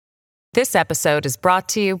This episode is brought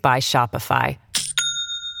to you by Shopify.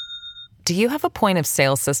 Do you have a point of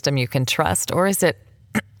sale system you can trust, or is it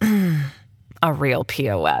a real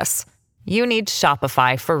POS? You need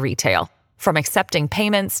Shopify for retail. From accepting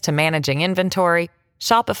payments to managing inventory,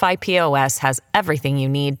 Shopify POS has everything you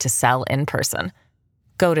need to sell in person.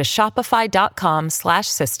 Go to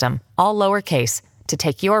shopify.com/system, all lowercase, to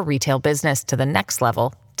take your retail business to the next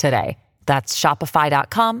level today. That's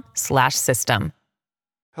shopify.com/system.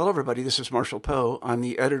 Hello, everybody. This is Marshall Poe. I'm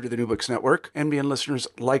the editor of the New Books Network. NBN listeners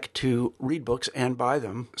like to read books and buy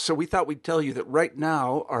them. So we thought we'd tell you that right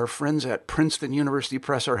now, our friends at Princeton University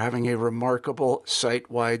Press are having a remarkable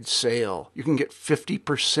site-wide sale. You can get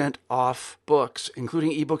 50% off books,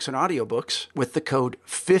 including ebooks and audiobooks, with the code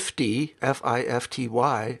 50,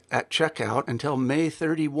 F-I-F-T-Y, at checkout until May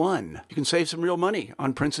 31. You can save some real money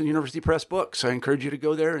on Princeton University Press books. I encourage you to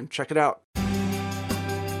go there and check it out.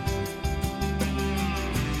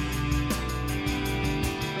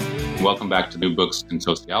 Welcome back to New Books in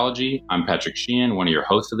Sociology. I'm Patrick Sheehan, one of your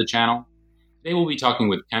hosts of the channel. Today we'll be talking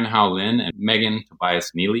with Ken-Hao Lin and Megan Tobias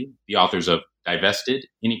Neely, the authors of Divested: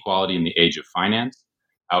 Inequality in the Age of Finance,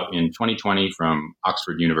 out in 2020 from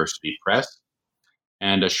Oxford University Press.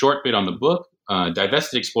 And a short bit on the book.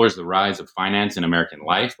 Divested explores the rise of finance in American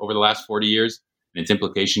life over the last 40 years and its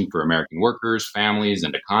implication for American workers, families,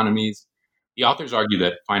 and economies. The authors argue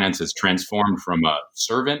that finance has transformed from a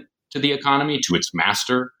servant to the economy to its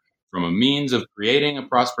master, from a means of creating a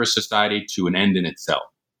prosperous society to an end in itself.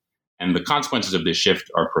 And the consequences of this shift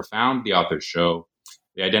are profound, the authors show.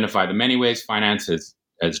 They identify the many ways finance has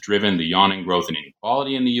driven the yawning growth in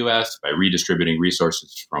inequality in the U.S. by redistributing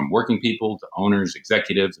resources from working people to owners,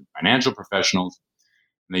 executives, and financial professionals.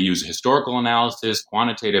 And they use historical analysis,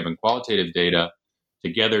 quantitative and qualitative data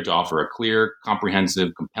together to offer a clear,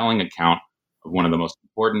 comprehensive, compelling account of one of the most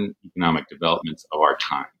important economic developments of our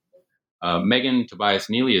time. Megan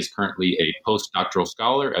Tobias Neely is currently a postdoctoral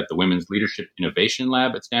scholar at the Women's Leadership Innovation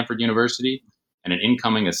Lab at Stanford University and an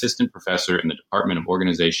incoming assistant professor in the Department of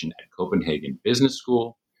Organization at Copenhagen Business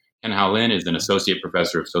School. Ken-Hao Lin is an associate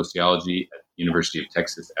professor of sociology at the University of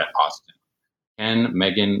Texas at Austin. Ken,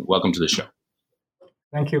 Megan, welcome to the show.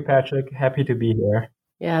 Thank you, Patrick. Happy to be here.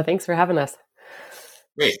 Yeah, thanks for having us.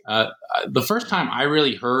 Great. The first time I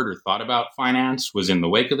really heard or thought about finance was in the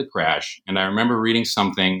wake of the crash, and I remember reading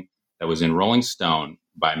something that was in Rolling Stone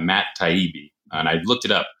by Matt Taibbi, and I looked it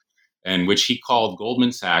up, in which he called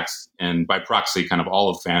Goldman Sachs, and by proxy kind of all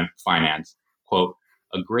of finance, quote,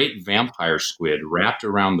 a great vampire squid wrapped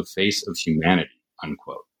around the face of humanity,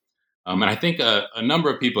 unquote. And I think a number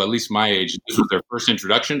of people, at least my age, this was their first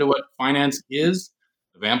introduction to what finance is,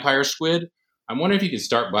 the vampire squid. I'm wondering if you could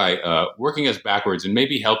start by working us backwards and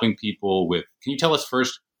maybe helping people with, can you tell us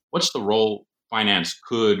first, what's the role finance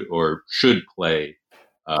could or should play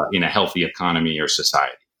in a healthy economy or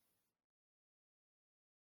society?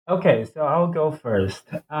 Okay, so I'll go first.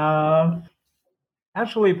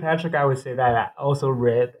 Actually, Patrick, I would say that I also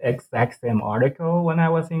read exact same article when I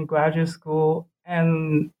was in graduate school.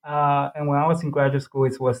 And when I was in graduate school,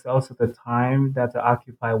 it was also the time that the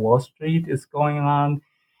Occupy Wall Street is going on.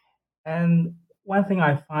 And one thing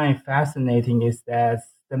I find fascinating is that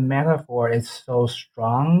the metaphor is so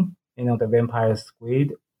strong, the vampire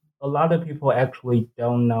squid. A lot of people actually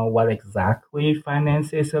don't know what exactly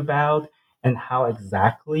finance is about and how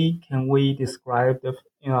exactly can we describe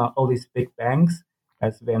all these big banks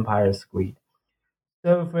as vampire squid.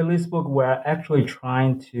 So for this book, we're actually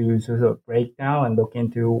trying to sort of break down and look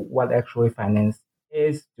into what actually finance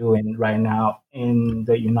is doing right now in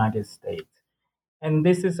the United States. And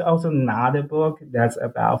this is also not a book that's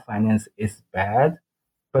about finance is bad,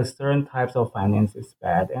 but certain types of finance is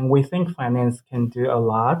bad. And we think finance can do a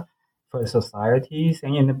lot for societies.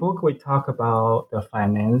 And in the book, we talk about the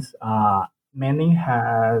finance mainly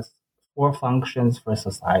has 4 functions for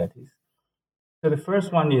societies. So the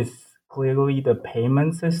first one is clearly the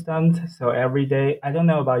payment system. So every day, I don't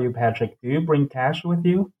know about you, Patrick, do you bring cash with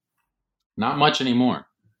you? Not much anymore.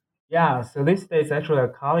 Yeah, so these days, actually, a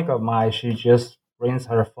colleague of mine, she just brings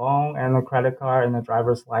her phone and a credit card and a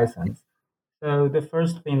driver's license. So the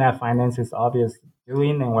first thing that finance is obviously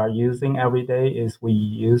doing and we're using every day is we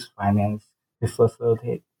use finance to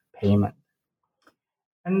facilitate payment.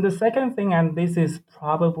 And the second thing, and this is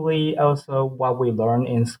probably also what we learn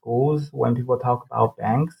in schools when people talk about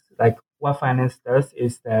banks, like what finance does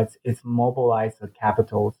is that it's mobilized the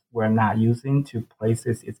capital we're not using to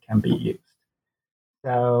places it can be used.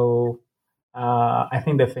 So I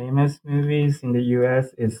think the famous movies in the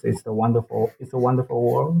US is It's a Wonderful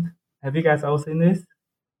World. Have you guys all seen this?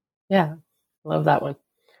 Yeah, love that one.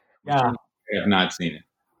 Yeah. I have not seen it.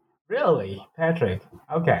 Really, Patrick?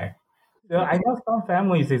 Okay. So I know some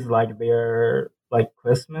families is like their like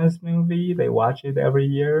Christmas movie. They watch it every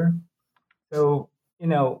year. So,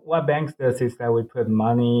 what banks does is that we put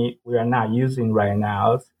money we are not using right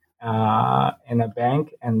now in a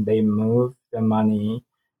bank, and they move the money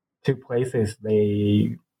to places.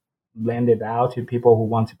 They lend it out to people who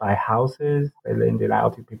want to buy houses. They lend it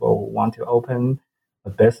out to people who want to open a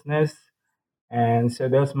business. And so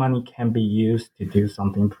those money can be used to do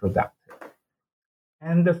something productive.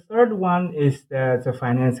 And the third one is that the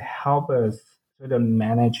finance help us sort of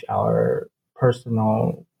manage our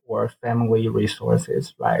personal or family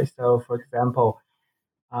resources, right? So, for example,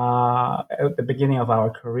 at the beginning of our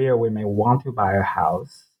career, we may want to buy a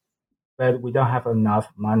house, but we don't have enough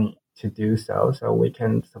money to do so. So we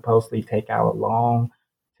can supposedly take out a loan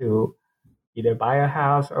to either buy a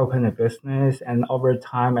house, open a business, and over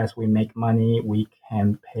time, as we make money, we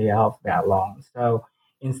can pay off that loan. So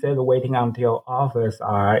instead of waiting until all of us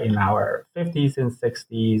are in our 50s and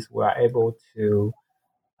 60s, we're able to,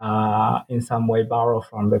 in some way, borrow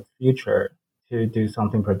from the future to do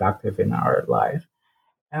something productive in our life.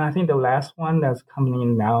 And I think the last one that's coming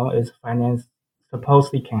in now is finance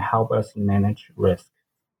supposedly can help us manage risk.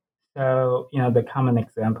 So, the common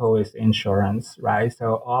example is insurance, right?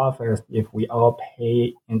 So all of us, if we all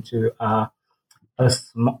pay into a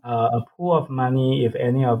pool of money, if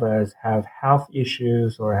any of us have health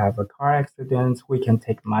issues or have a car accident, we can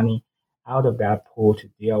take money out of that pool to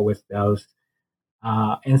deal with those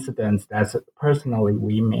incidents that personally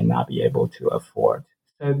we may not be able to afford.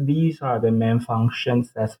 So these are the main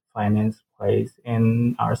functions that finance plays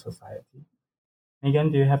in our society.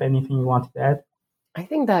 Megan, do you have anything you want to add? I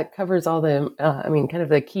think that covers all the, kind of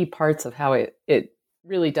the key parts of how it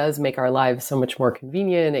really does make our lives so much more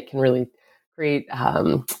convenient. It can really create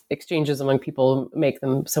exchanges among people, make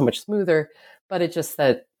them so much smoother. But it just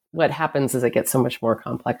that what happens is it gets so much more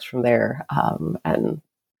complex from there. And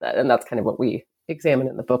that's kind of what we examine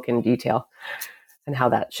in the book in detail, and how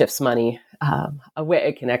that shifts money away.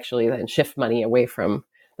 It can actually then shift money away from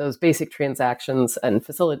those basic transactions and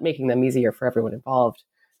making them easier for everyone involved,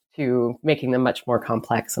 to making them much more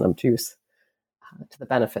complex and obtuse to the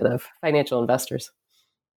benefit of financial investors.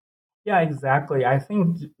 Yeah, exactly. I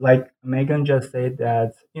think, like Megan just said,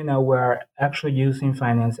 that we're actually using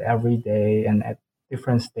finance every day and at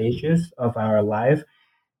different stages of our life,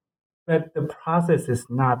 but the process is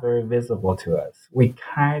not very visible to us. We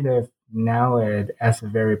kind of know it as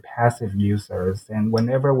very passive users, and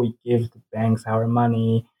whenever we give the banks our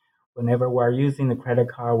money, whenever we're using the credit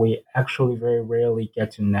card, we actually very rarely get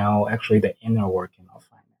to know actually the inner working of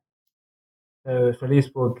finance. So for this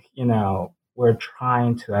book, we're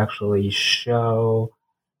trying to actually show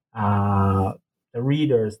uh, the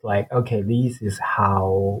readers, like, okay, this is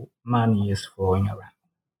how money is flowing around.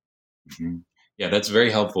 Mm-hmm. Yeah, that's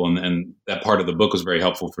very helpful. And that part of the book was very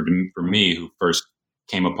helpful for me, who first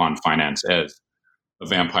came upon finance as a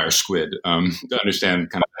vampire squid, to understand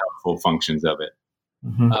kind of the helpful functions of it.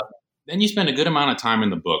 Mm-hmm. Then you spend a good amount of time in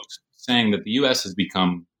the book saying that the U.S. has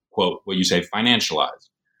become, quote, what you say, financialized.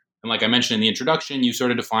 And like I mentioned in the introduction, you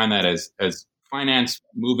sort of define that as finance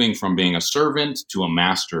moving from being a servant to a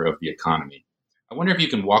master of the economy. I wonder if you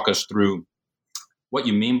can walk us through what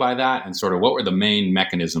you mean by that, and sort of what were the main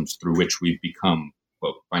mechanisms through which we've become,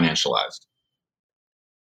 quote, financialized.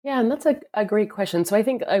 Yeah, and that's a great question. So I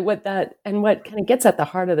think what kind of gets at the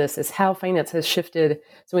heart of this is how finance has shifted.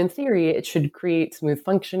 So in theory, it should create smooth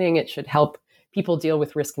functioning. It should help people deal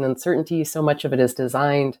with risk and uncertainty. So much of it is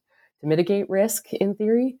designed to mitigate risk in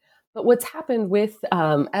theory. But what's happened with,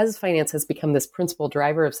 as finance has become this principal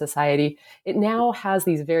driver of society, it now has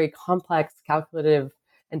these very complex calculative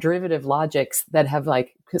and derivative logics that have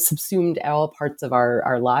like subsumed all parts of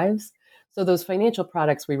our lives. So those financial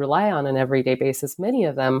products we rely on an everyday basis, many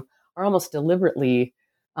of them are almost deliberately,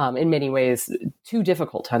 in many ways, too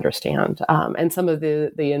difficult to understand. And some of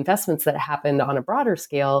the investments that happened on a broader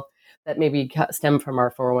scale that maybe stem from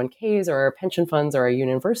our 401ks or our pension funds or our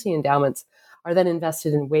university endowments are then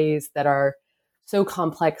invested in ways that are so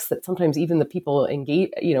complex that sometimes even the people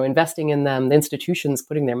investing in them, the institutions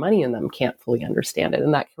putting their money in them, can't fully understand it.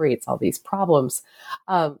 And that creates all these problems.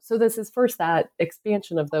 So this is first that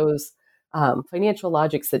expansion of those financial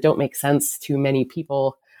logics that don't make sense to many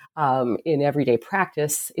people in everyday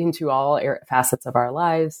practice into all facets of our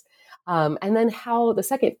lives. And then how the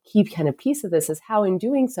second key kind of piece of this is how in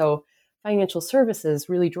doing so, financial services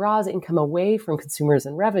really draws income away from consumers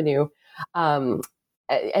and revenue, draws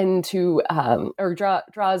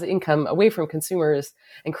income away from consumers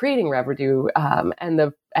and creating revenue,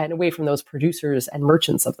 and away from those producers and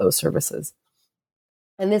merchants of those services.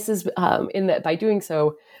 And this is in that by doing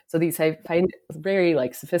so, so these I find very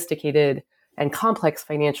like sophisticated and complex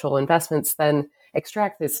financial investments then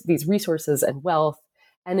extract these resources and wealth,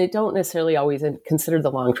 and it don't necessarily always consider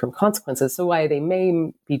the long-term consequences. So why they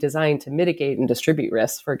may be designed to mitigate and distribute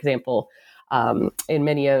risks. For example, in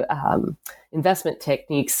many investment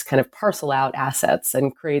techniques, kind of parcel out assets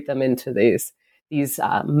and create them into these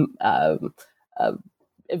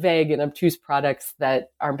vague and obtuse products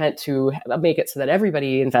that are meant to make it so that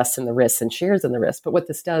everybody invests in the risks and shares in the risk. But what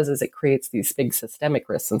this does is it creates these big systemic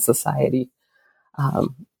risks in society.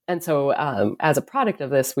 And so as a product of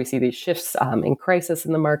this, we see these shifts in crisis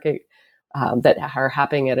in the market that are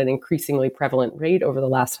happening at an increasingly prevalent rate over the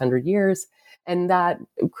last 100 years. And that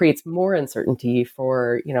creates more uncertainty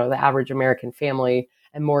for, the average American family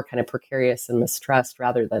and more kind of precarious and mistrust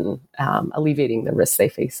rather than alleviating the risks they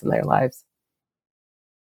face in their lives.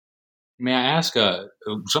 May I ask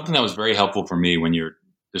something that was very helpful for me when you're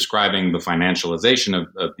describing the financialization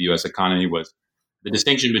of the U.S. economy was the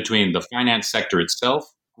distinction between the finance sector itself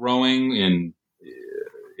growing in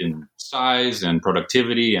size and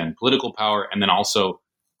productivity and political power, and then also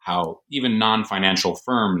how even non-financial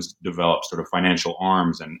firms develop sort of financial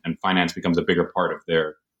arms and finance becomes a bigger part of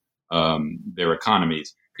their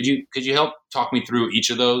economies. Could you help talk me through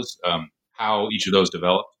each of those, how each of those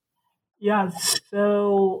developed? Yeah,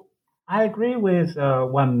 so I agree with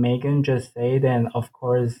what Megan just said. And of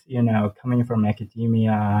course, coming from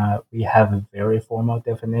academia, we have a very formal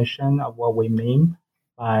definition of what we mean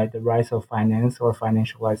by the rise of finance or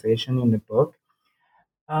financialization in the book.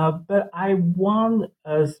 But I want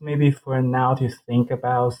us maybe for now to think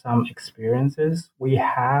about some experiences we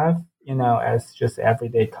have, as just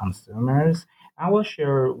everyday consumers. I will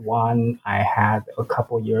share one I had a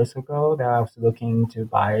couple years ago that I was looking to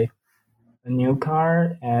buy a new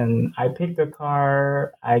car, and I picked the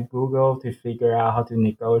car. I Googled to figure out how to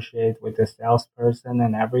negotiate with the salesperson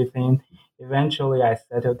and everything. Eventually, I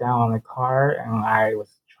settled down on the car and I was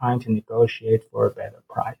trying to negotiate for a better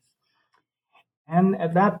price. And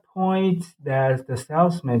at that point, the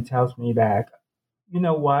salesman tells me that, you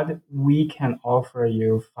know what, we can offer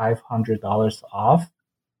you $500 off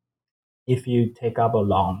if you take up a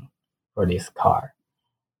loan for this car.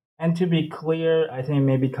 And to be clear, I think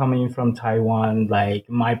maybe coming from Taiwan, like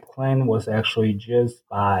my plan was actually just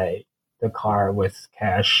buy the car with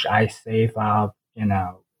cash. I save up,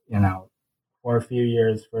 for a few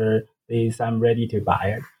years for this. I'm ready to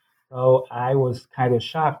buy it. So I was kind of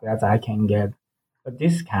shocked that I can get a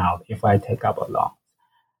discount if I take up a loan.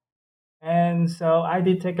 And so I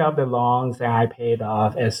did take up the loans and I paid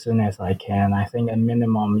off as soon as I can. I think a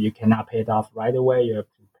minimum you cannot pay it off right away. You have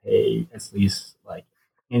to pay at least like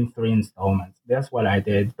in 3 installments. That's what I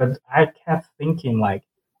did. But I kept thinking like,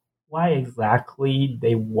 why exactly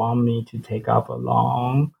they want me to take up a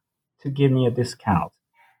loan to give me a discount?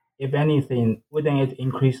 If anything, wouldn't it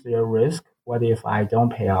increase their risk? What if I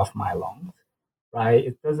don't pay off my loans? Right?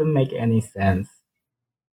 It doesn't make any sense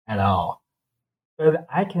at all. But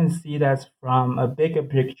I can see that from a bigger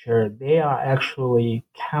picture, they are actually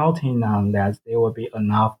counting on that there will be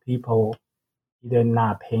enough people either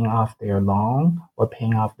not paying off their loan or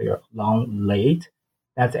paying off their loan late.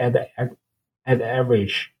 That's at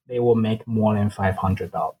average, they will make more than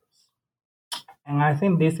 $500. And I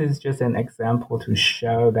think this is just an example to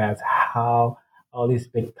show that how all these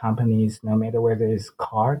big companies, no matter whether it's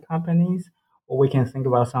car companies, or we can think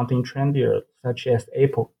about something trendier, such as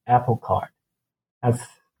Apple Card. That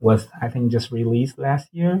was, I think, just released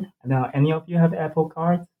last year. I don't know, any of you have Apple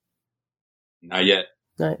Cards? Not yet.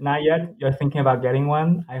 Not yet? You're thinking about getting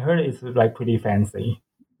one? I heard it's like pretty fancy.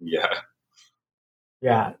 Yeah.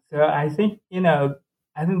 Yeah. So I think,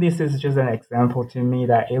 this is just an example to me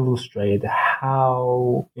that illustrates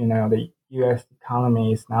how, the US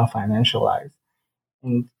economy is now financialized.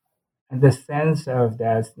 And the sense of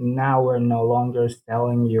that now we're no longer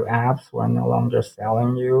selling you apps, we're no longer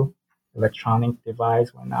selling you electronic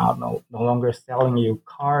device, we're now no longer selling you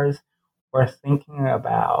cars. We're thinking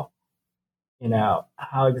about,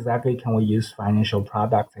 how exactly can we use financial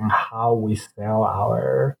products and how we sell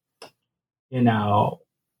our,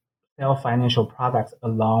 sell financial products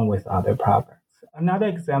along with other products. Another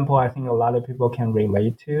example I think a lot of people can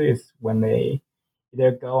relate to is when they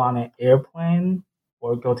either go on an airplane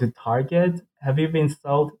or go to Target. Have you been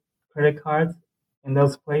sold credit cards in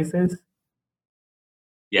those places?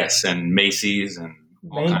 Yes, and Macy's and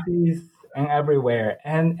Macy's and everywhere.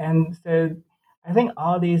 And so I think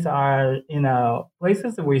all these are,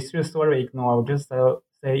 places that we should sort of ignore. Just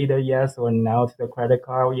say either yes or no to the credit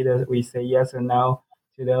card. Either we say yes or no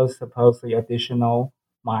to those supposedly additional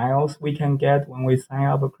miles we can get when we sign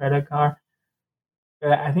up a credit card.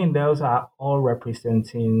 But I think those are all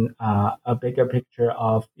representing a bigger picture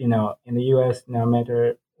of, in the US, no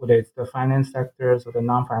matter whether it's the finance sectors or the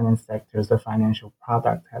non-finance sectors, the financial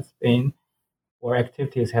product has been, or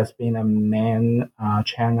activities has been a main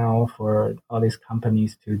channel for all these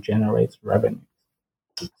companies to generate revenue.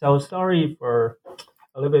 So sorry for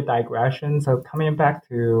a little bit digression. So coming back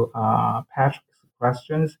to Patrick's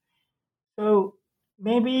questions. So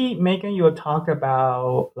maybe Megan, you'll talk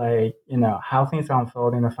about how things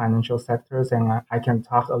unfold in the financial sectors, and I can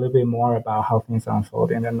talk a little bit more about how things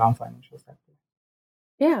unfold in the non-financial sector.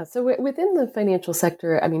 Yeah, so within the financial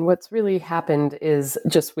sector, I mean, what's really happened is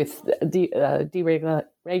just with the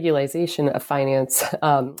deregulation of finance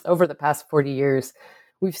over the past 40 years,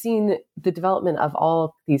 we've seen the development of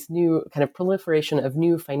all these new kind of proliferation of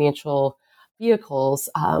new financial vehicles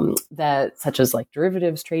that, such as like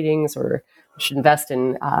derivatives tradings, or should invest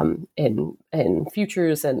in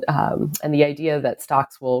futures, and the idea that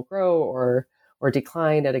stocks will grow or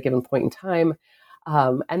decline at a given point in time,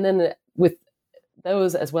 and then with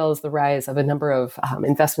those, as well as the rise of a number of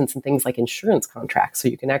investments in things like insurance contracts. So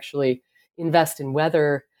you can actually invest in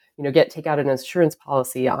whether, take out an insurance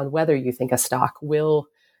policy on whether you think a stock will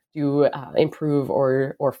do improve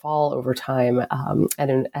or fall over time,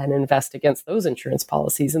 and invest against those insurance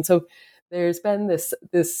policies. And so there's been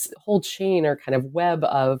this whole chain, or kind of web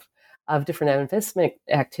of different investment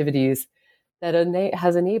activities that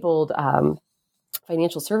has enabled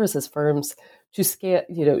financial services firms to scale,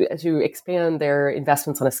 to expand their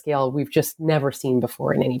investments on a scale we've just never seen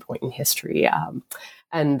before in any point in history,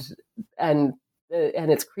 and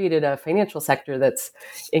it's created a financial sector that's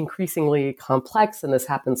increasingly complex, and this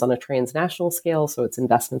happens on a transnational scale. So it's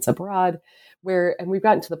investments abroad, and we've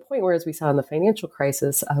gotten to the point where, as we saw in the financial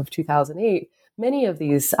crisis of 2008, many of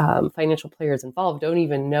these financial players involved don't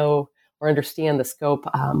even know or understand the scope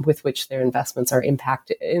with which their investments are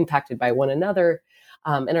impacted by one another,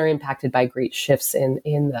 and are impacted by great shifts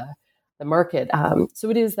in the market. So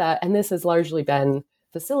it is that, and this has largely been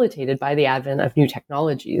facilitated by the advent of new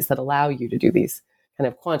technologies that allow you to do these kind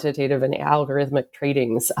of quantitative and algorithmic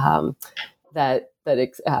tradings that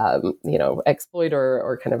exploit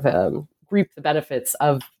or kind of reap the benefits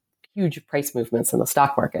of huge price movements in the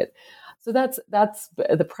stock market. So that's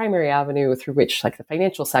the primary avenue through which, like, the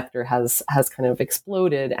financial sector has kind of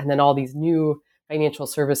exploded, and then all these new financial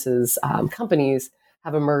services companies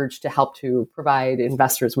have emerged to help to provide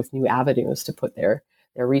investors with new avenues to put their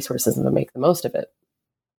resources and to make the most of it.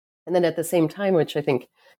 And then at the same time, which I think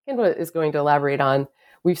Kendra is going to elaborate on,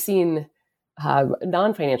 we've seen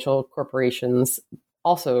non-financial corporations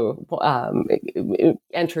also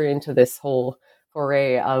enter into this whole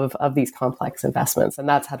foray of these complex investments. And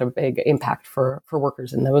that's had a big impact for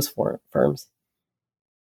workers in those firms.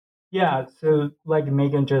 Yeah, so like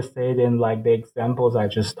Megan just said, in like the examples I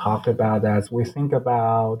just talked about, as we think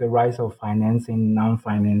about the rise of financing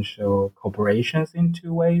non-financial corporations in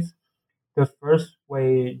two ways. The first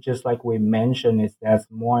way, just like we mentioned, is that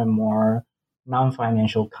more and more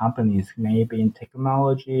non-financial companies, maybe in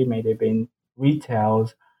technology, maybe in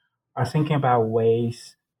retails, are thinking about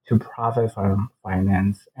ways to profit from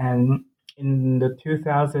finance. And in the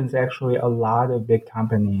 2000s, actually, a lot of big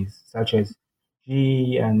companies such as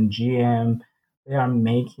GE and GM, they are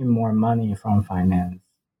making more money from finance,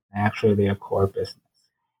 actually their core business.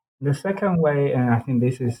 The second way, and I think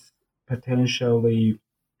this is potentially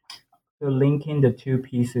linking the two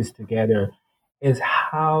pieces together, is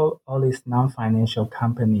how all these non-financial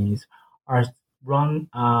companies are starting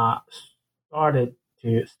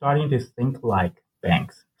to think like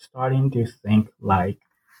banks, starting to think like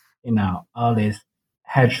all these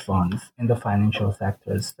hedge funds in the financial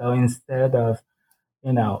sectors. So instead of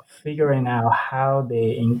figuring out how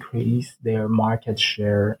they increase their market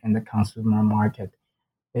share in the consumer market,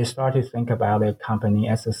 they start to think about their company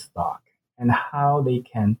as a stock and how they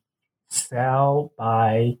can sell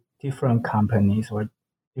by different companies or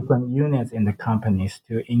different units in the companies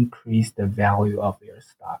to increase the value of their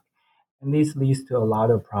stock. And this leads to a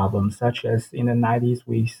lot of problems, such as in the 90s,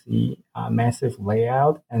 we see massive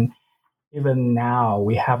layout. And even now,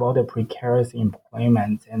 we have all the precarious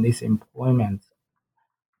employment, and these employment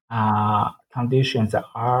conditions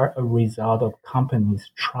are a result of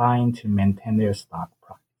companies trying to maintain their stock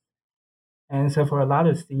price. And so for a lot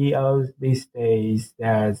of CEOs these days,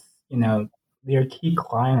 their key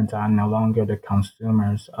clients are no longer the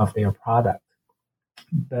consumers of their product,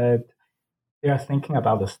 but they are thinking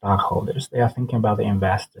about the stockholders. They are thinking about the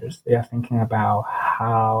investors. They are thinking about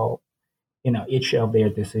how, each of their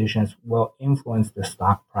decisions will influence the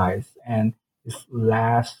stock price. And it's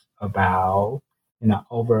less about,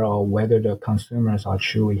 overall whether the consumers are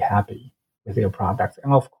truly happy with their products.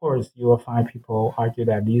 And of course, you will find people argue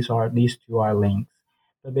that these two are linked,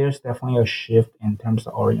 but there's definitely a shift in terms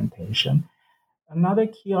of orientation. Another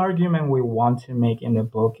key argument we want to make in the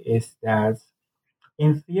book is that,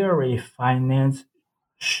 in theory, finance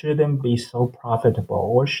shouldn't be so profitable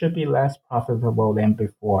or should be less profitable than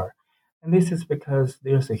before. And this is because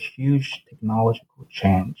there's a huge technological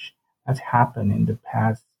change that's happened in the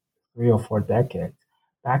past 3 or 4 decades.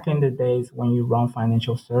 Back in the days when you run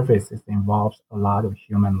financial services, it involves a lot of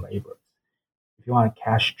human labor. If you want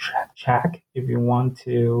a check, if you want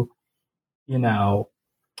to, you know,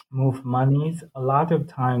 move monies, a lot of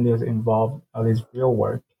time there's involved this real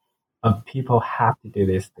work of people have to do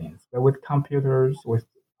these things. But with computers, with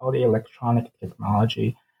all the electronic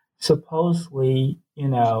technology, supposedly,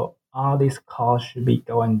 all these costs should be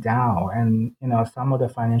going down. And, some of the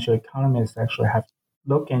financial economists actually have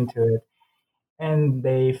looked into it and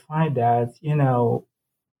they find that,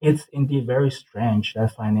 it's indeed very strange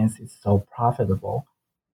that finance is so profitable.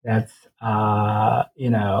 That's,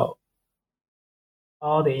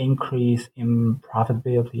 all the increase in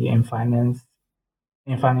profitability in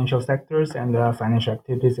financial sectors and financial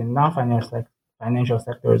activities in financial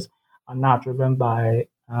sectors are not driven by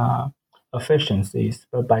efficiencies,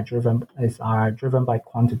 but are driven by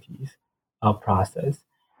quantities of process.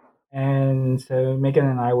 And so Megan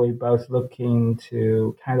and I were both looking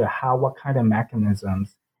to kind of what kind of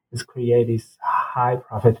mechanisms is create this high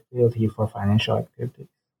profitability for financial activities.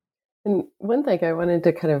 And one thing I wanted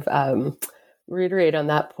to kind of reiterate on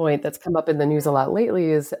that point that's come up in the news a lot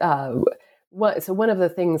lately is one of the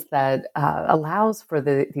things that allows for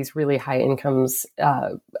these really high incomes,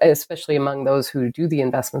 especially among those who do the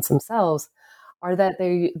investments themselves, are that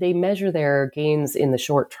they measure their gains in the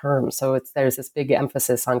short term. So there's this big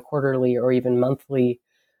emphasis on quarterly or even monthly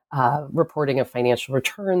reporting of financial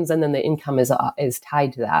returns, and then the income is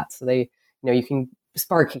tied to that. So you can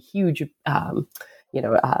spark a huge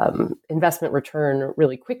investment return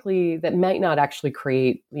really quickly that might not actually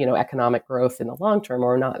create, economic growth in the long term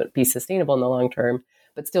or not be sustainable in the long term,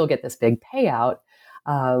 but still get this big payout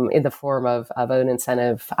in the form of an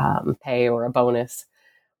incentive pay or a bonus.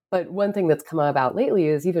 But one thing that's come about lately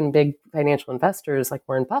is even big financial investors like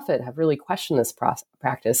Warren Buffett have really questioned this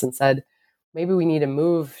practice and said, maybe we need to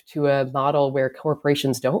move to a model where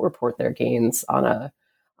corporations don't report their gains on a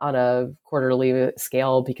quarterly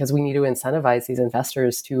scale, because we need to incentivize these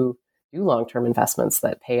investors to do long-term investments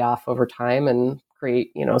that pay off over time and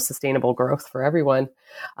create, sustainable growth for everyone.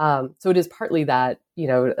 So it is partly that,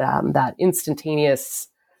 that instantaneous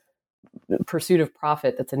pursuit of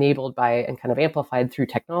profit that's enabled by and kind of amplified through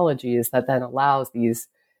technologies that then allows these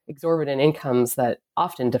exorbitant incomes that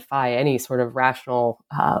often defy any sort of rational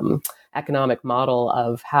economic model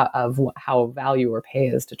of how value or pay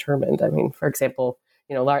is determined. I mean, for example,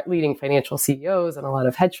 leading financial CEOs and a lot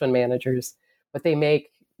of hedge fund managers, what they make,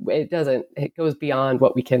 it goes beyond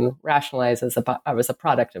what we can rationalize as a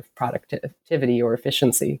product of productivity or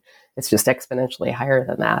efficiency. It's just exponentially higher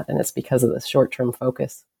than that. And it's because of this short-term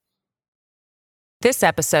focus. This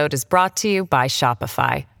episode is brought to you by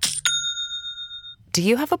Shopify. Do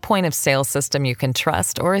you have a point of sale system you can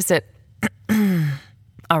trust, or is it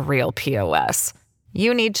a real POS?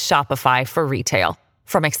 You need Shopify for retail.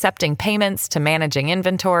 From accepting payments to managing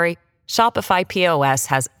inventory, Shopify POS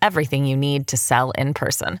has everything you need to sell in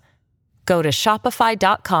person. Go to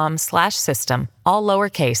shopify.com/system, all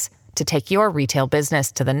lowercase, to take your retail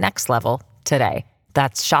business to the next level today.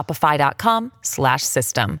 That's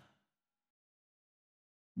shopify.com/system.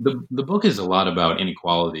 The book is a lot about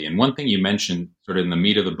inequality. And one thing you mentioned sort of in the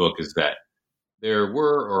meat of the book is that there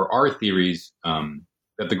were or are theories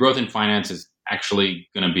that the growth in finance is actually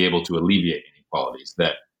going to be able to alleviate inequalities.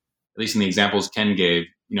 That, at least in the examples Ken gave,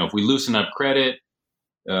 if we loosen up credit,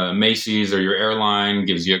 Macy's or your airline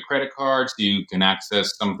gives you a credit card so you can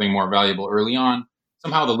access something more valuable early on.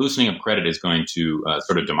 Somehow the loosening of credit is going to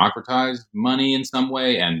sort of democratize money in some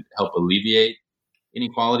way and help alleviate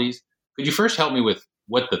inequalities. Could you first help me with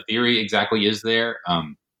what the theory exactly is there,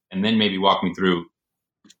 and then maybe walk me through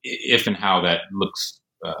if and how that looks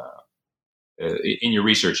in your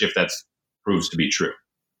research, if that proves to be true?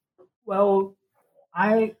 Well,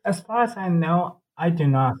 as far as I know, I do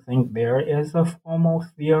not think there is a formal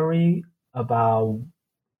theory about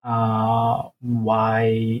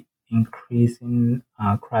why increasing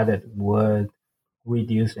credit would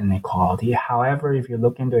reduce inequality. However, if you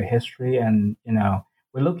look into history and,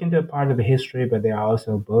 we look into part of the history, but there are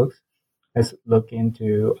also books. Let's look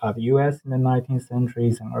into the U.S. in the 19th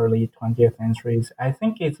centuries and early 20th centuries. I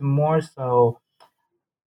think it's more so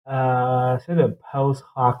sort of post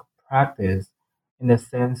hoc practice in the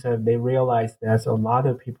sense of they realize that a lot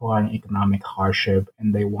of people are in economic hardship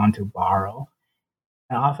and they want to borrow.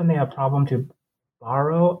 And often they have a problem to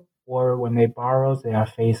borrow, or when they borrow, they are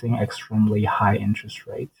facing extremely high interest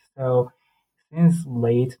rates. So since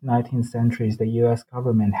late 19th centuries, the U.S.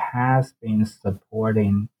 government has been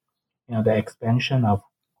supporting, the expansion of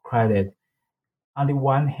credit. On the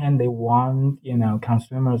one hand, they want,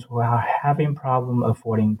 consumers who are having problem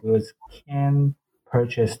affording goods can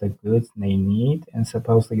purchase the goods they need, and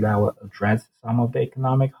supposedly that will address some of the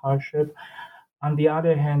economic hardship. On the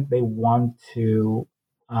other hand, they want to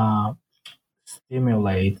uh,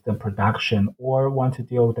 stimulate the production or want to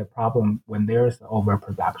deal with the problem when there's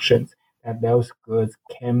overproduction, that those goods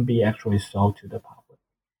can be actually sold to the public.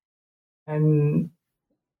 And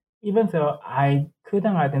even though I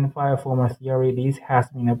couldn't identify a formal theory, this has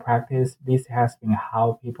been a practice. This has been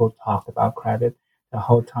how people talked about credit the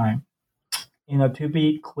whole time. To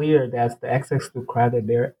be clear, that the access to credit,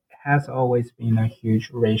 there has always been a huge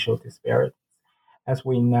racial disparity. As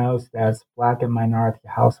we know, that Black and minority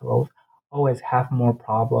households always have more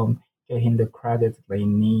problem getting the credit they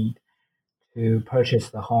need to purchase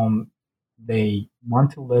the home they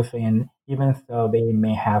want to live in, even though they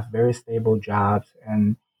may have very stable jobs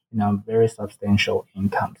and very substantial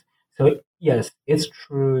incomes. So yes, it's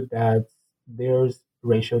true that there's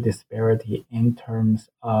racial disparity in terms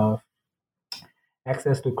of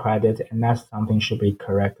access to credit, and that's something should be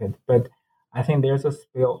corrected. But I think there's a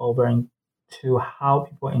spillover into how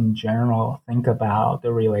people in general think about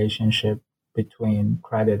the relationship between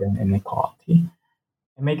credit and inequality.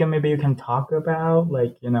 And Megan, maybe you can talk about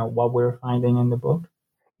what we're finding in the book.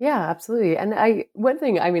 Yeah, absolutely. And one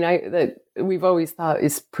thing, that we've always thought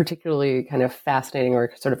is particularly kind of fascinating,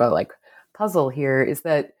 or sort of a puzzle here, is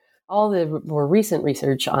that all the more recent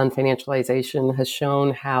research on financialization has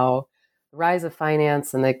shown how the rise of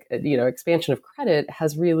finance and the expansion of credit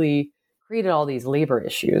has really created all these labor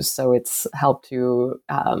issues. So it's helped to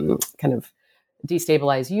kind of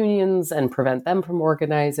destabilize unions and prevent them from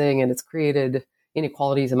organizing, and it's created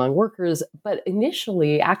inequalities among workers. But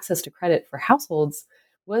initially, access to credit for households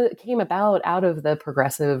came about out of the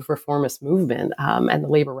progressive reformist movement and the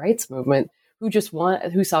labor rights movement, who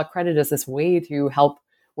saw credit as this way to help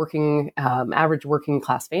average working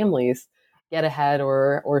class families get ahead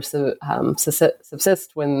or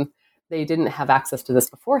subsist when they didn't have access to this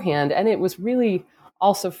beforehand. And it was really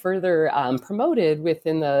also further promoted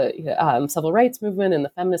within the civil rights movement and the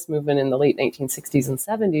feminist movement in the late 1960s and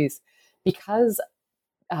 70s, because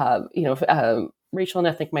racial and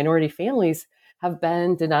ethnic minority families have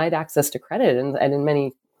been denied access to credit, and in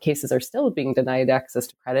many cases are still being denied access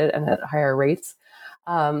to credit and at higher rates.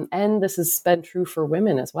 And this has been true for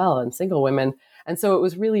women as well, and single women. And so it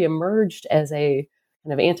was really emerged as a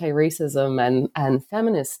kind of anti-racism and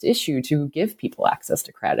feminist issue to give people access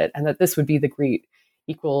to credit, and that this would be the great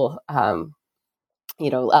equal,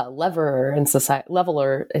 leveler in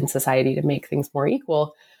society to make things more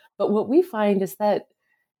equal. But what we find is that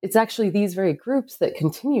it's actually these very groups that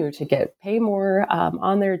continue to pay more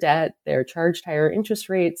on their debt. They're charged higher interest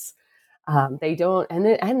rates. They don't,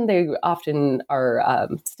 and they often are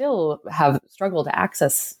still have struggled to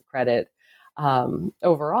access credit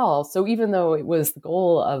overall. So even though it was the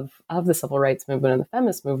goal of the civil rights movement and the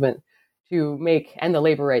feminist movement and the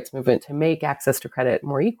labor rights movement to make access to credit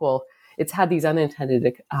more equal, it's had these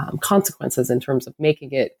unintended consequences in terms of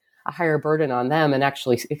making it a higher burden on them and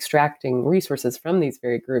actually extracting resources from these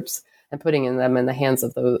very groups and putting them in the hands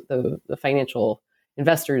of the financial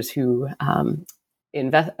investors who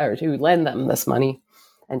invest or who lend them this money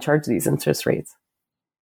and charge these interest rates.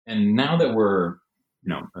 And now that we're,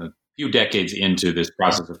 a few decades into this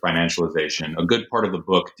process of financialization, a good part of the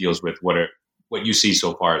book deals with what you see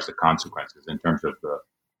so far as the consequences in terms of the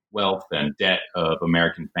wealth and debt of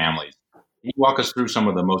American families. Can you walk us through some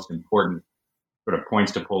of the most important sort of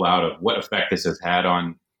points to pull out of what effect this has had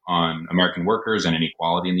on American workers and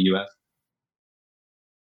inequality in the U.S.?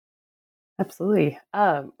 Absolutely.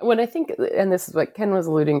 When I think, and this is what Ken was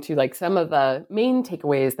alluding to, some of the main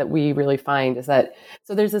takeaways that we really find is that,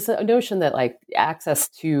 so there's this notion that access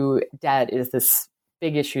to debt is this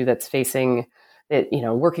big issue that's facing that,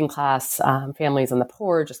 working class families and the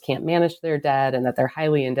poor just can't manage their debt and that they're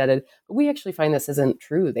highly indebted. But we actually find this isn't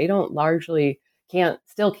true. They don't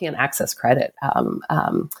still can't access credit.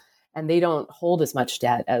 And they don't hold as much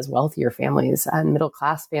debt as wealthier families and middle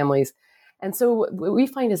class families. And so what we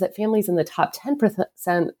find is that families in the top 10%,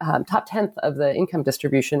 top 10th of the income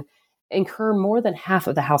distribution incur more than half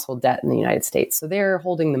of the household debt in the United States. So they're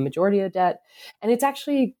holding the majority of debt. And it's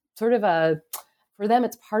actually sort of for them,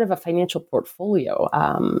 it's part of a financial portfolio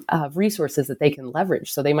of resources that they can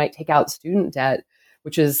leverage. So they might take out student debt,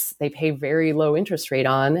 which is they pay very low interest rate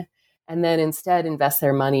on, and then instead invest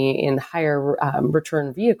their money in higher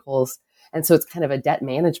return vehicles. And so it's kind of a debt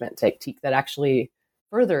management technique that actually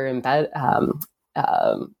further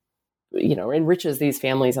enriches these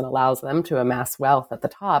families and allows them to amass wealth at the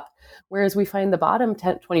top. Whereas we find the bottom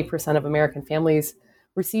 20% of American families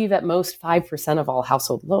receive at most 5% of all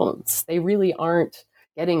household loans. They really aren't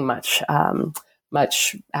getting much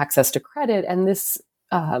access to credit. And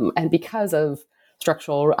and because of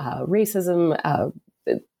structural racism,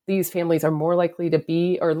 these families are more likely to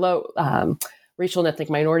be, or low, racial and ethnic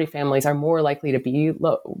minority families are more likely to be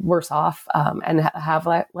worse off and have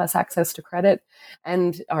less access to credit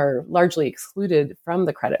and are largely excluded from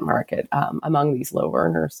the credit market among these low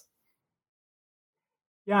earners.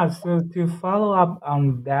 Yeah, so to follow up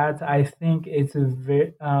on that, I think it's a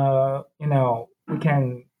very, we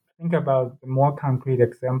can think about the more concrete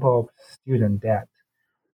example of student debt,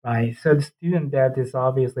 right? So the student debt is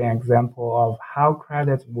obviously an example of how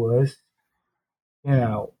credit was,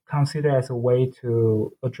 considered as a way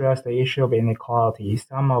to address the issue of inequality.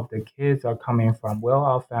 Some of the kids are coming from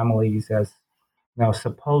well-off families as,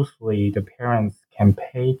 supposedly the parents can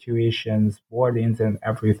pay tuitions, boardings, and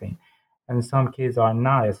everything. And some kids are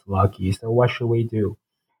not as lucky. So what should we do?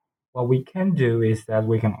 What we can do is that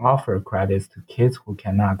we can offer credits to kids who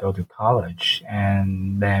cannot go to college.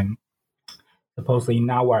 And then supposedly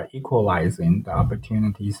now we're equalizing the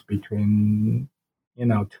opportunities between,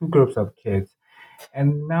 two groups of kids.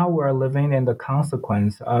 And now we're living in the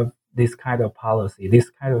consequence of this kind of policy, this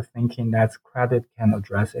kind of thinking that credit can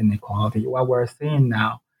address inequality. What we're seeing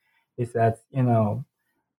now is that,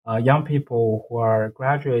 young people who are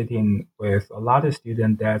graduating with a lot of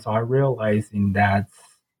student debts are realizing that,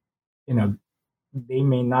 they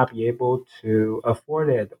may not be able to afford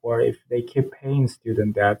it, or if they keep paying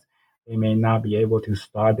student debt, they may not be able to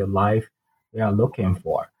start the life they are looking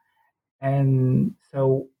for. And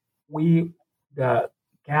so the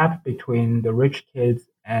gap between the rich kids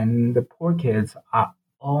and the poor kids are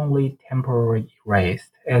only temporarily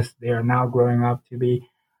erased as they are now growing up to be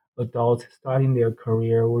adults starting their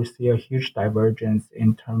career. We see a huge divergence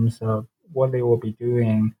in terms of what they will be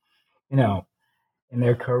doing, in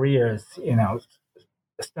their careers.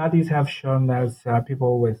 Studies have shown that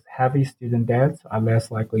people with heavy student debts are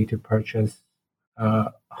less likely to purchase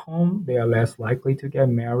a home. They are less likely to get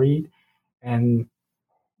married, and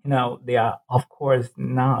they are, of course,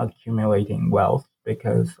 not accumulating wealth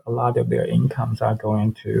because a lot of their incomes are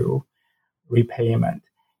going to repayment.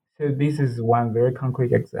 So this is one very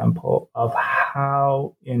concrete example of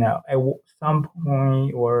how, at some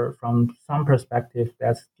point or from some perspective,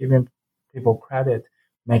 that's giving people credit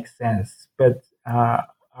makes sense. But our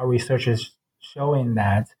research is showing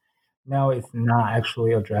that no, it's not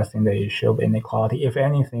actually addressing the issue of inequality. If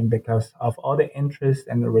anything, because of all the interest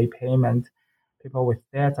and the repayment people with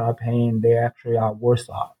debt are paying, they actually are worse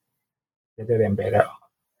off rather than better off.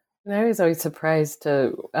 And I was always surprised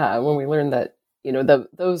when we learned that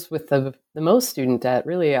those with the most student debt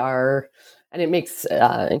really are, and it makes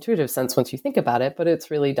intuitive sense once you think about it, but it's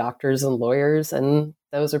really doctors and lawyers, and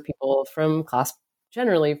those are people from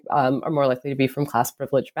generally are more likely to be from class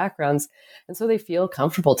privileged backgrounds, and so they feel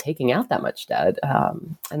comfortable taking out that much debt,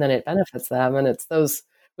 and then it benefits them. And it's those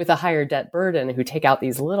with a higher debt burden who take out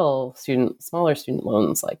these smaller student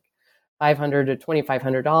loans, like $500 to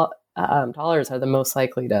 $2,500 are the most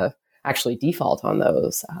likely to actually default on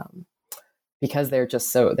those. Because they're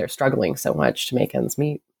struggling so much to make ends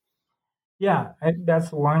meet. Yeah, and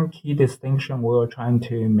that's one key distinction we're trying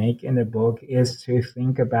to make in the book is to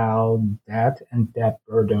think about debt and debt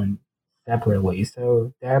burden separately.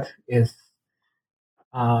 So debt is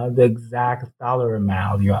the exact dollar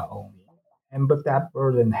amount you are owing. But that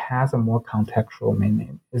burden has a more contextual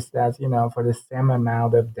meaning. Is that, for the same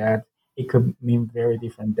amount of debt, it could mean very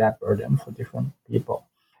different debt burden for different people.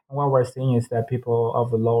 What we're seeing is that people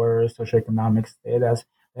of lower socioeconomic status,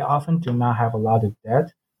 they often do not have a lot of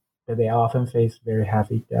debt, but they often face very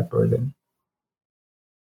heavy debt burden.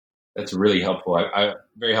 That's really helpful.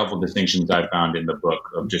 Very helpful distinctions I found in the book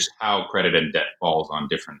of just how credit and debt falls on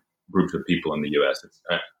different groups of people in the U.S.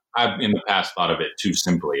 I've in the past thought of it too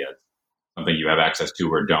simply as something you have access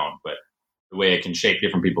to or don't, but the way it can shape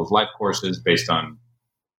different people's life courses based on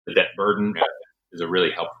the debt burden is a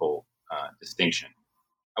really helpful distinction.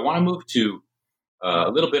 I want to move to a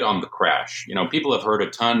little bit on the crash. People have heard a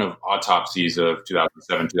ton of autopsies of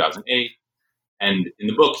 2007, 2008, and in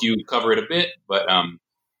the book you cover it a bit, but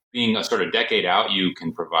being a sort of decade out, you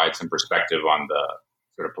can provide some perspective on the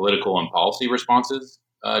sort of political and policy responses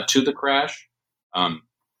to the crash. And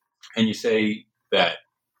you say that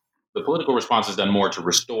the political response has done more to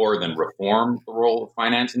restore than reform the role of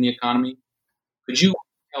finance in the economy. Could you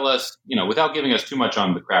tell us, without giving us too much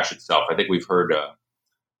on the crash itself? I think we've heard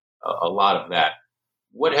a lot of that.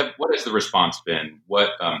 What has the response been?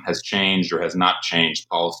 What has changed or has not changed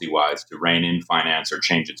policy-wise to rein in finance or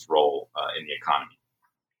change its role in the economy?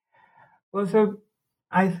 Well, so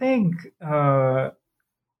I think our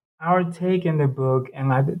take in the book,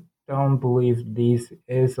 and I don't believe this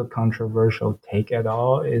is a controversial take at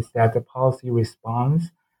all, is that the policy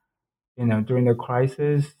response, during the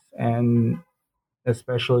crisis and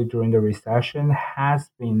especially during the recession, has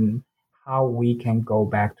been how we can go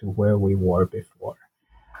back to where we were before.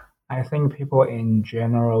 I think people in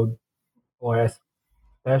general, or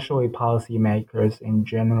especially policymakers in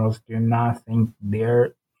general, do not think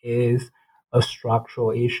there is a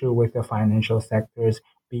structural issue with the financial sectors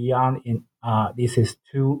beyond this is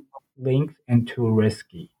too linked and too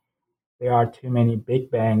risky. There are too many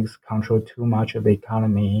big banks control too much of the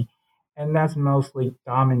economy, and that's mostly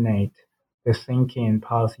dominate the thinking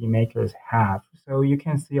policymakers have. So you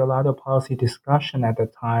can see a lot of policy discussion at the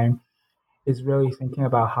time is really thinking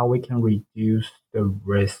about how we can reduce the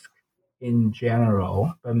risk in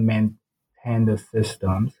general, but maintain the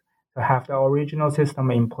systems. To have the original system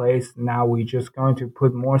in place, now we're just going to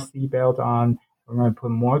put more seatbelt on, we're going to put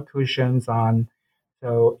more cushions on.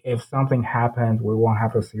 So if something happens, we won't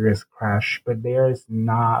have a serious crash. But there is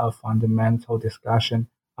not a fundamental discussion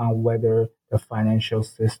on whether the financial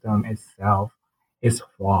system itself is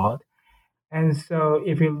flawed. And so,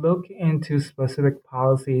 if you look into specific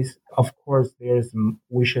policies, of course,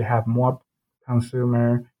 we should have more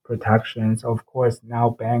consumer protections. Of course, now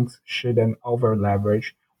banks shouldn't over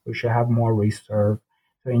leverage. We should have more reserve.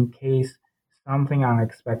 So, in case something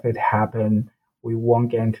unexpected happen, we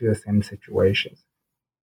won't get into the same situations.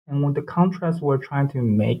 And what the contrast we're trying to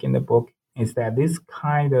make in the book is that this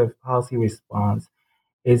kind of policy response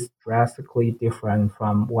is drastically different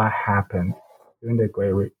from what happened during the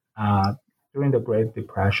Great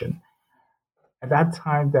Depression. At that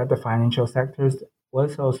time, that the financial sectors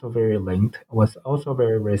was also very linked, was also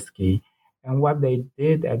very risky. And what they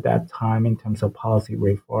did at that time in terms of policy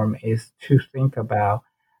reform is to think about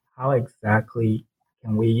how exactly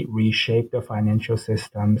can we reshape the financial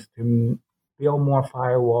systems to build more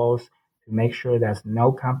firewalls, to make sure that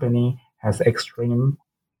no company has extreme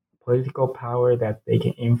political power that they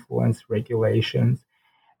can influence regulations,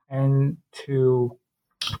 and to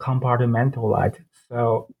compartmentalize it.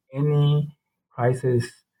 So any crisis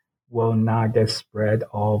will not get spread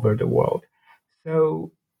all over the world.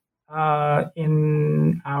 So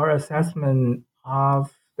in our assessment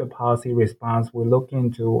of the policy response, we look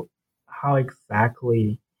into how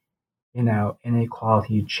exactly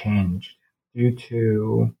inequality changed due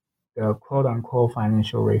to the quote unquote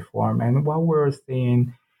financial reform. And what we're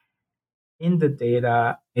seeing in the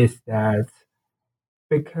data is that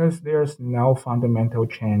because there's no fundamental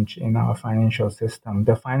change in our financial system,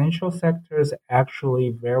 the financial sector is actually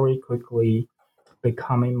very quickly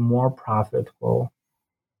becoming more profitable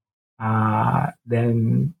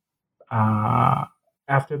than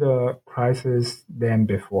after the crisis than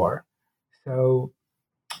before. So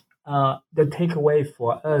the takeaway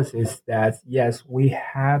for us is that yes, we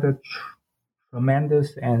had a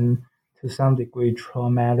tremendous and to some degree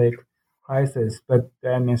traumatic crisis, but the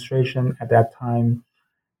administration at that time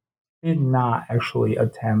did not actually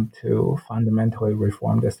attempt to fundamentally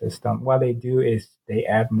reform the system. What they do is they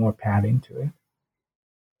add more padding to it.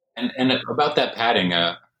 And about that padding,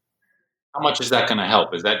 how much is that going to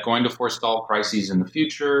help? Is that going to forestall crises in the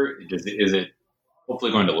future? Is it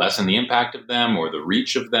hopefully going to lessen the impact of them or the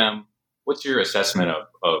reach of them? What's your assessment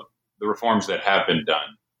of the reforms that have been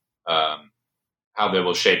done, how they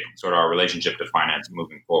will shape sort of our relationship to finance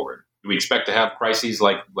moving forward? Do we expect to have crises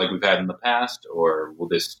like we've had in the past, or will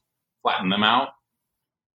this flatten them out?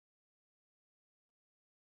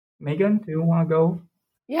 Megan, do you want to go?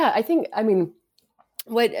 Yeah,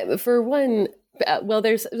 what for one, well,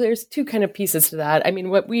 there's two kind of pieces to that. I mean,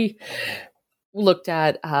 what we looked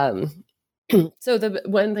at, so the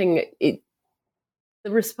one thing,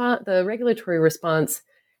 the regulatory response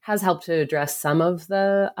has helped to address some of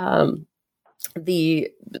the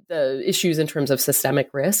issues in terms of systemic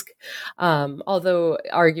risk, although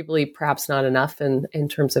arguably perhaps not enough in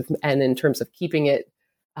terms of keeping it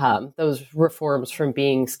those reforms from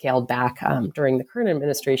being scaled back during the current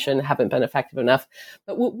administration haven't been effective enough.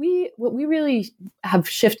 But what we really have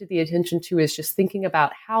shifted the attention to is just thinking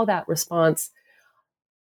about how that response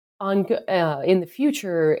in the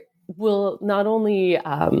future will not only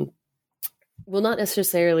will not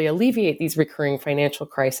necessarily alleviate these recurring financial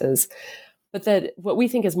crises, but that what we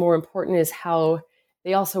think is more important is how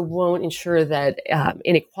they also won't ensure that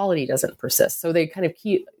inequality doesn't persist. So they kind of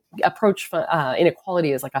approach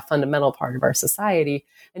inequality as like a fundamental part of our society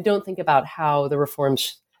and don't think about how the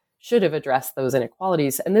reforms should have addressed those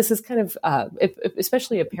inequalities. And this is kind of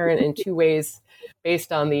especially apparent in two ways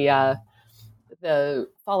based on the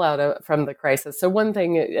fallout from the crisis. So one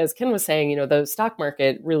thing, as Ken was saying, the stock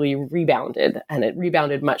market really rebounded, and it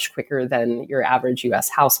rebounded much quicker than your average U.S.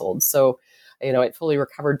 household. So, it fully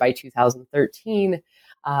recovered by 2013.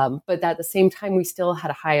 But at the same time, we still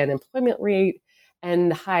had a high unemployment rate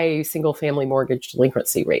and high single-family mortgage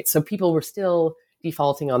delinquency rates. So people were still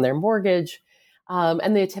defaulting on their mortgage.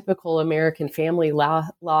 And the typical American family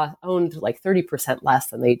law owned like 30% less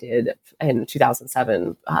than they did in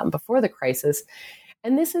 2007 before the crisis.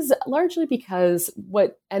 And this is largely because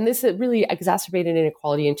this really exacerbated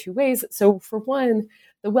inequality in two ways. So for one,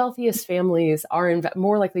 the wealthiest families are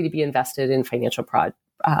more likely to be invested in financial products.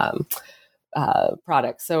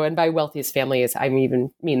 So, and by wealthiest families, I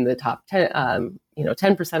mean the top 10,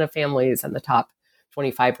 10% of families, and the top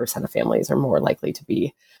 25% of families are more likely to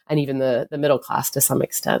be, and even the middle class to some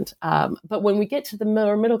extent. But when we get to the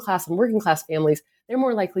middle class and working class families, they're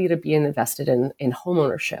more likely to be invested in home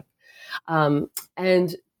ownership.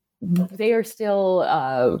 And they are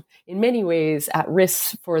still, in many ways, at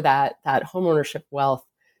risk for that home ownership wealth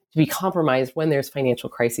to be compromised when there's financial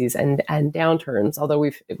crises and downturns. Although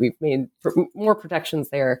we've made more protections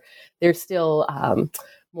there, they're still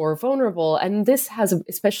more vulnerable. And this has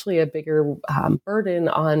especially a bigger burden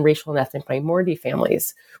on racial and ethnic minority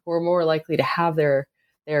families, who are more likely to have their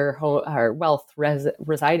home, or wealth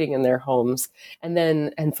residing in their homes,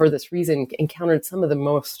 and for this reason encountered some of the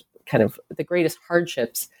most the greatest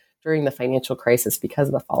hardships during the financial crisis because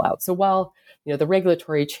of the fallout. So while the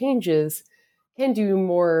regulatory changes can do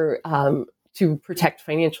more to protect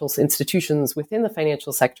financial institutions within the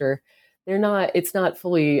financial sector, it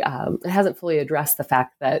hasn't fully addressed the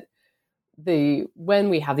fact that when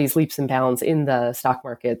we have these leaps and bounds in the stock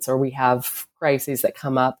markets, or we have crises that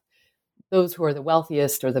come up, those who are the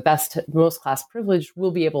wealthiest or the best, most class privileged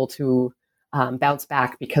will be able to bounce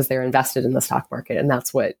back because they're invested in the stock market. And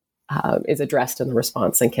that's what is addressed in the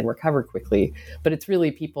response and can recover quickly. But it's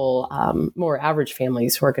really people, more average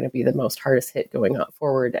families, who are going to be the most hardest hit going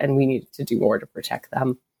forward. And we need to do more to protect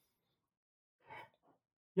them.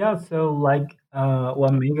 Yeah, so like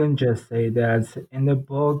what Megan just said, that in the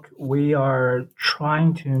book, we are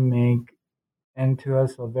trying to make into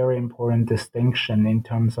us a very important distinction in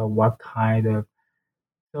terms of what kind of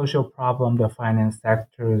social problem the finance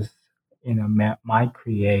sectors might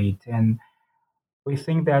create. And we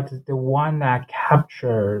think that the one that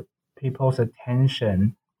captures people's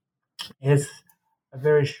attention is a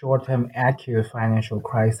very short-term acute financial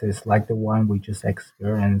crisis like the one we just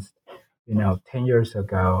experienced 10 years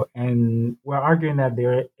ago. And we're arguing that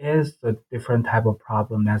there is a different type of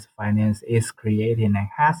problem that finance is creating and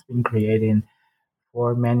has been creating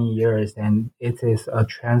for many years, and it is a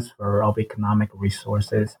transfer of economic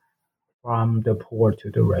resources from the poor to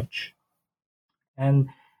the rich. And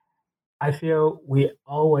I feel we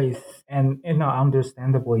always, and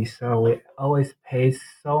understandably so, we always pay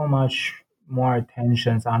so much more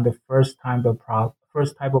attention on the first type of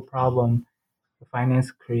problem the finance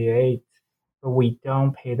creates, but we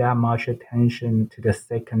don't pay that much attention to the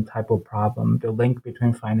second type of problem, the link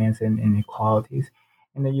between finance and inequalities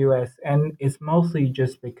in the U.S. And it's mostly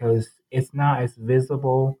just because it's not as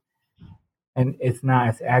visible and it's not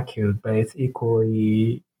as acute, but it's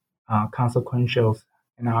equally consequential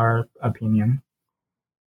in our opinion.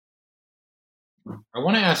 I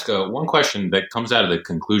want to ask one question that comes out of the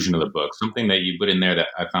conclusion of the book. Something that you put in there that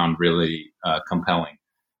I found really compelling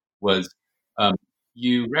was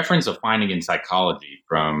you reference a finding in psychology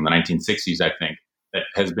from the 1960s, I think, that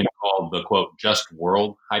has been called the, quote, just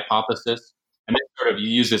world hypothesis. And then you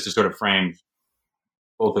use this to sort of frame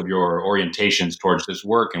both of your orientations towards this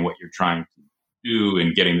work and what you're trying to do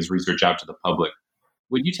in getting this research out to the public.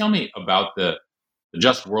 Would you tell me about the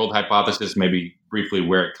just world hypothesis, maybe briefly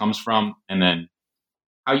where it comes from, and then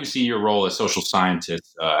how you see your role as social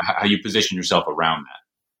scientists, how you position yourself around that?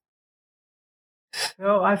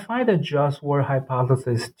 So I find the just world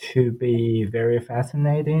hypothesis to be very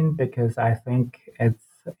fascinating because I think it's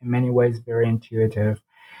in many ways very intuitive.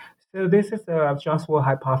 So this is a just world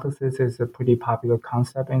hypothesis is a pretty popular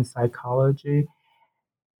concept in psychology.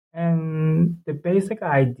 And the basic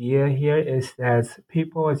idea here is that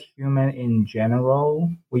people as human in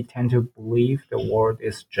general, we tend to believe the world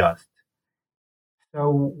is just.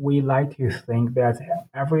 So we like to think that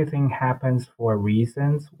everything happens for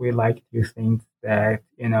reasons. We like to think that,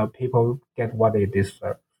 people get what they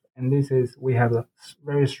deserve. And this is, we have a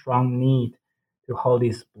very strong need to hold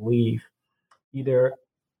this belief, either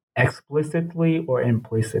explicitly or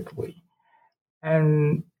implicitly.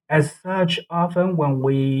 And as such, often when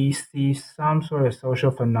we see some sort of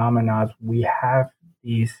social phenomena, we have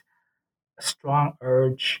this strong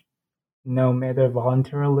urge, no matter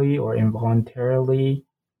voluntarily or involuntarily,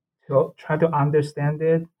 to try to understand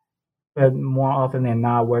it. But more often than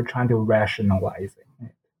not, we're trying to rationalize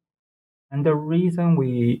it. And the reason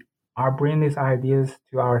we are bringing these ideas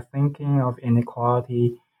to our thinking of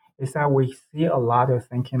inequality is that we see a lot of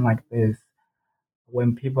thinking like this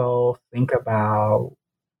when people think about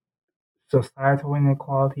societal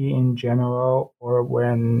inequality in general, or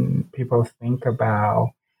when people think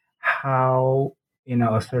about how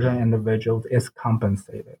a certain individual is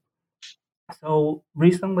compensated. So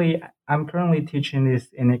recently, I'm currently teaching this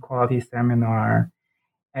inequality seminar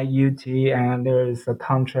at UT, and there is a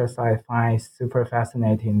contrast I find super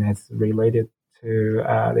fascinating that's related to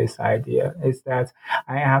this idea. Is that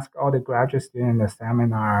I ask all the graduate students in the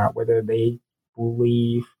seminar whether they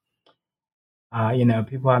believe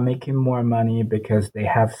people are making more money because they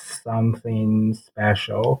have something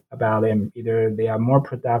special about them. Either they are more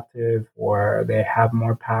productive or they have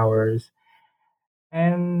more powers.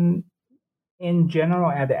 And in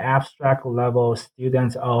general, at the abstract level,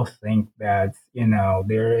 students all think that,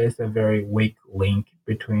 there is a very weak link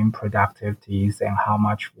between productivities and how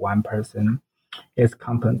much one person is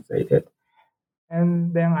compensated.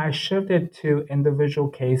 And then I shifted to individual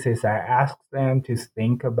cases. I asked them to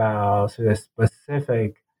think about sort of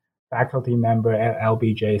specific faculty member at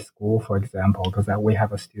LBJ school, for example, because we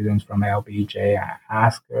have a student from LBJ. I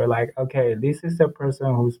asked her, like, okay, this is the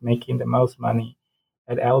person who's making the most money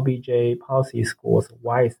at LBJ policy schools.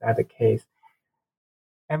 Why is that the case?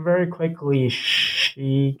 And very quickly,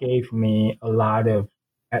 she gave me a lot of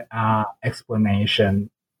explanation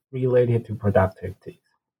related to productivity.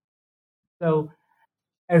 So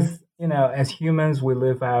as humans, we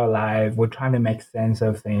live our life, we're trying to make sense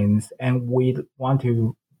of things, and we want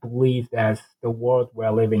to believe that the world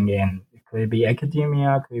we're living in, it could be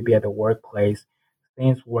academia, it could be at the workplace,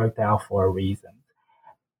 things worked out for a reason.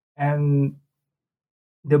 And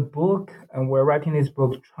the book, and we're writing this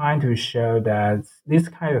book trying to show that this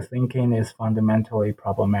kind of thinking is fundamentally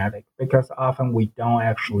problematic because often we don't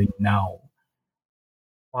actually know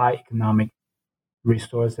why economic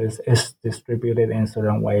resources is distributed in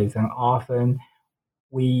certain ways, and often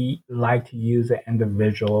we like to use the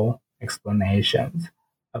individual explanations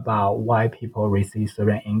about why people receive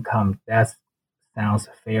certain income. That sounds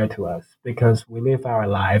fair to us because we live our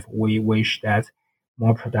life. We wish that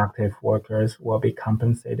more productive workers will be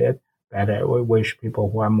compensated better. We wish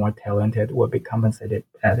people who are more talented will be compensated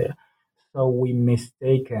better. So we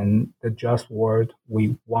mistaken the just world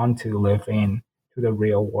we want to live in to the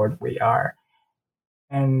real world we are.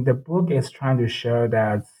 And the book is trying to show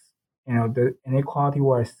that, the inequality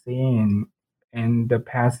we're seeing in the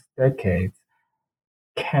past decades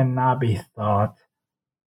cannot be thought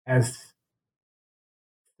as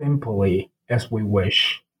simply as we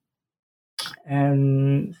wish.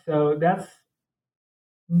 And so that's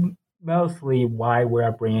mostly why we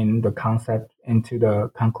are bringing the concept into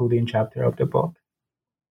the concluding chapter of the book.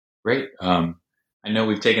 Great. I know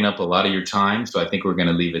we've taken up a lot of your time, so I think we're going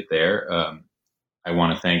to leave it there. I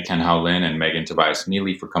want to thank Ken-Hao Lin and Megan Tobias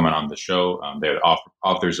Neely for coming on the show. They're the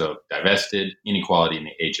authors of Divested, Inequality in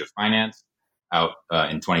the Age of Finance, out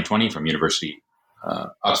in 2020 from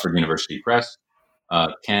Oxford University Press.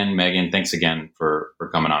 Ken, Megan, thanks again for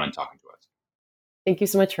coming on and talking to us. Thank you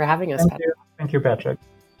so much for having us, Patrick. Thank you, Patrick.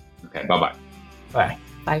 Okay, bye-bye. Bye.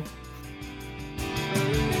 Bye.